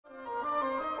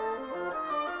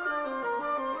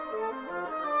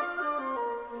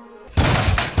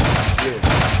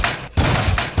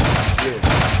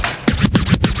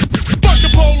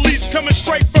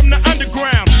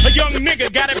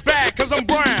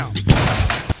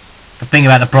thing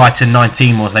about the Brighton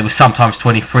 19 was they were sometimes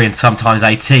 23 and sometimes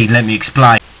 18, let me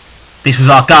explain. This was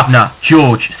our governor,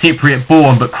 George, Cypriot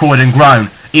born but Croydon grown.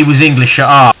 He was English at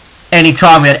heart. Any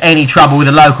time we had any trouble with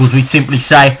the locals, we'd simply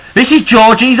say, "This is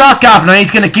George, he's our governor,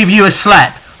 he's going to give you a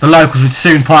slap." The locals would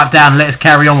soon pipe down and let us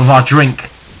carry on with our drink.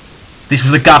 This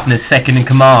was the governor's second in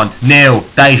command, Neil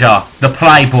Deja, the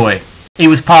playboy. He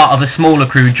was part of a smaller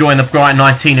crew who joined the Brighton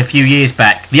 19 a few years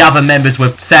back. The other members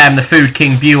were Sam the Food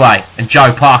King Buey and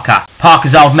Joe Parker.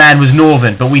 Parker's old man was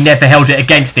Northern, but we never held it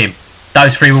against him.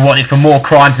 Those three were wanted for more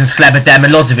crimes than Slabodan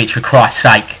Milosevic, for Christ's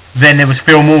sake. Then there was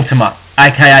Phil Mortimer,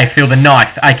 aka Phil the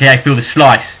Knife, aka Phil the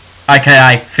Slice,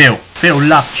 aka Phil. Phil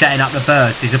loved chatting up the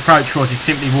birds. His approach was he'd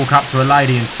simply walk up to a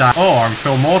lady and say, "Oh, I'm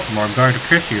Phil Mortimer, I'm going to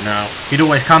kiss you now." He'd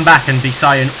always come back and be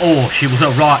saying, "Oh, she was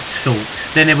a right sort."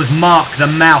 Then there was Mark the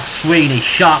Mouth Sweeney,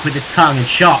 sharp with the tongue and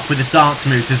sharp with the dance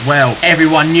moves as well.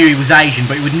 Everyone knew he was Asian,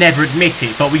 but he would never admit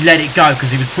it, but we let it go because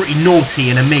he was pretty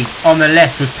naughty and a meat. On the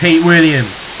left was Pete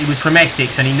Williams. He was from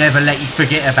Essex and he never let you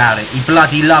forget about it. He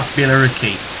bloody loved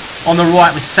Billericay. On the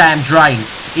right was Sam Drain.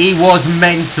 He was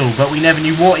mental, but we never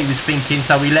knew what he was thinking,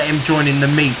 so we let him join in the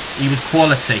meet. He was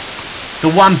quality. The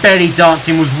one belly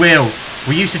dancing was Will.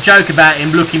 We used to joke about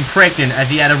him looking pregnant as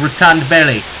he had a rotund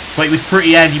belly, but he was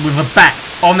pretty handy with a back.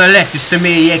 On the left was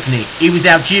Samir Yegni. He was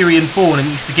Algerian born and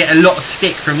used to get a lot of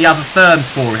stick from the other firms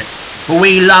for it, but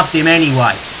we loved him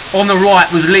anyway. On the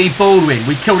right was Lee Baldwin.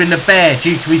 We killed him the bear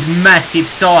due to his massive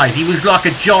size. He was like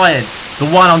a giant. The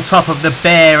one on top of the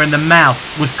bear and the mouth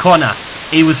was Connor.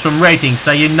 He was from Reading,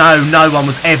 so you know no one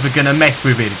was ever going to mess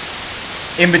with him.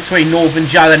 In between Northern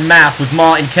Joe and Mouth was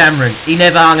Martin Cameron. He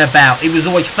never hung about. He was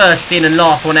always first in and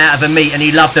last one out of a meet, and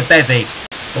he loved a bevy.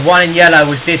 The one in yellow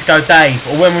was Disco Dave,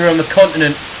 or when we were on the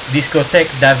continent,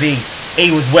 Discotheque David.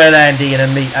 He was well handy in a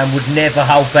meet and would never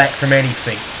hold back from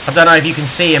anything. I don't know if you can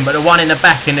see him, but the one in the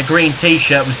back in the green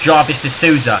t-shirt was Jarvis de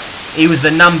Souza. He was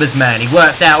the numbers man. He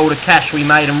worked out all the cash we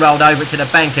made and rolled over it to the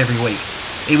bank every week.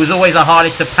 He was always the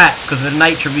hardest to pack because of the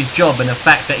nature of his job and the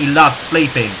fact that he loved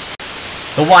sleeping.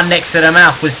 The one next to the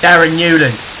mouth was Darren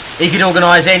Newland. He could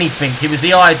organise anything. He was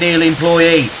the ideal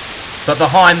employee. But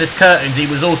behind the curtains he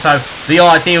was also the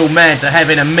ideal man to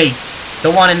have in a meet. The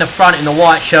one in the front in the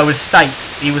white shirt was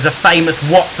States. He was a famous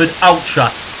Watford ultra.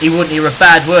 He wouldn't hear a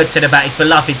bad word said about his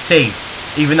beloved team,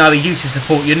 even though he used to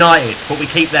support United, but we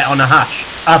keep that on a hush.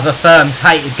 Other firms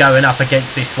hated going up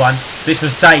against this one. This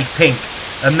was Dave Pink.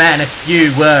 A man of few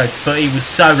words, but he was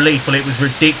so lethal it was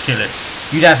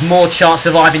ridiculous. You'd have more chance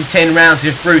surviving 10 rounds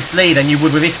with Bruce Lee than you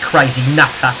would with this crazy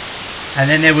nutter. And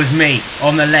then there was me,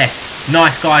 on the left,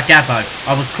 Nice Guy Gabbo.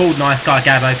 I was called Nice Guy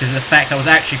Gabbo because of the fact I was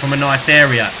actually from a nice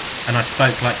area, and I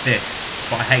spoke like this,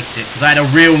 but I hated it because I had a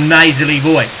real nasally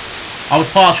voice. I was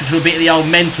partial to a bit of the old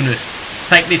mentalness.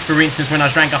 Take this for instance, when I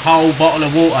drank a whole bottle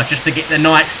of water just to get the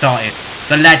night started.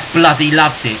 The lads bloody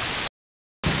loved it.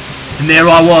 And there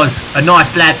I was, a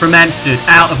nice lad from Amsterdam,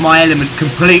 out of my element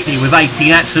completely with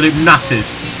 18 absolute nutters.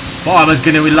 But I was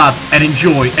going to love and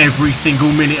enjoy every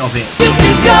single minute of it. You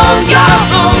can go your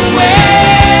own way,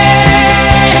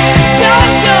 go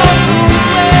your own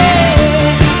way.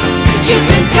 You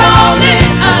can call it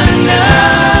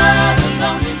another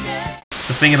lonely day.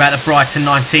 The thing about the Brighton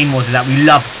 19 was that we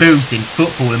loved boozing,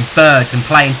 football and birds and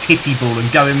playing titty ball and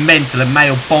going mental and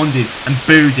male bonding and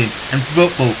boozing and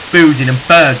football, boozing and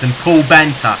birds and pool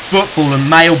banter. Football and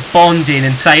male bonding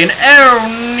and saying, "Oh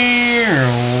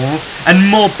no," and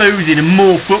more boozing and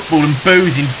more football and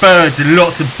boozing, birds and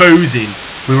lots of boozing.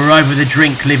 We were over the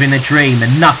drink, living the dream,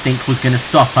 and nothing was going to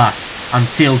stop us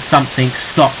until something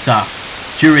stopped us.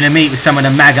 During a meet with some of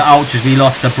the MAGA ultras we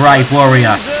lost a brave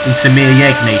warrior in Samir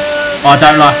Yegni. I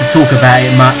don't like to talk about it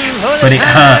much, but it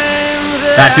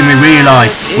hurts. That's when we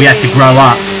realised we had to grow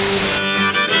up.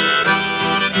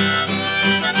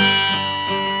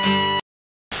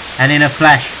 And in a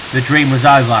flash, the dream was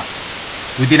over.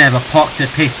 We didn't have a pot to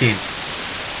piss in.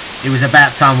 It was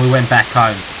about time we went back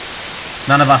home.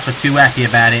 None of us were too happy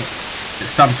about it, but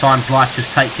sometimes life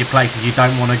just takes you places you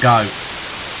don't want to go.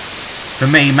 For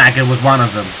me, MAGA was one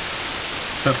of them.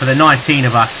 But for the 19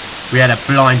 of us, we had a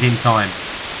blinding time.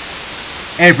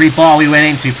 Every bar we went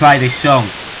into played this song.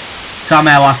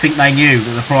 Somehow I think they knew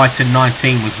that the Brighton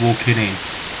 19 was walking in.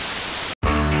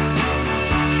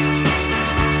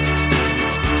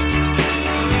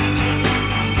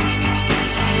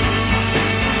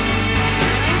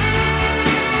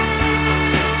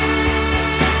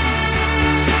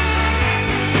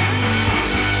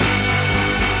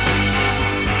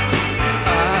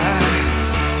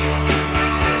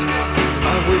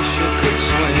 I wish you could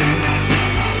swim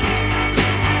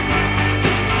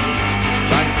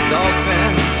like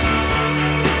dolphins,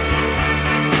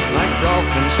 like dolphins.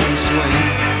 hands can swing.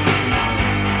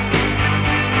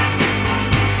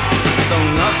 Though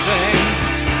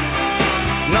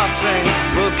nothing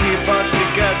will keep us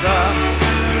together.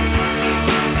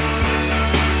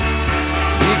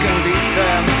 We can beat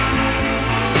them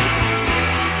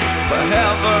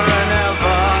forever and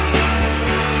ever.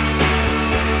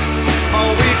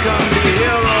 Oh, we can be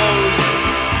heroes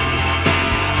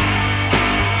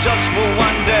just for one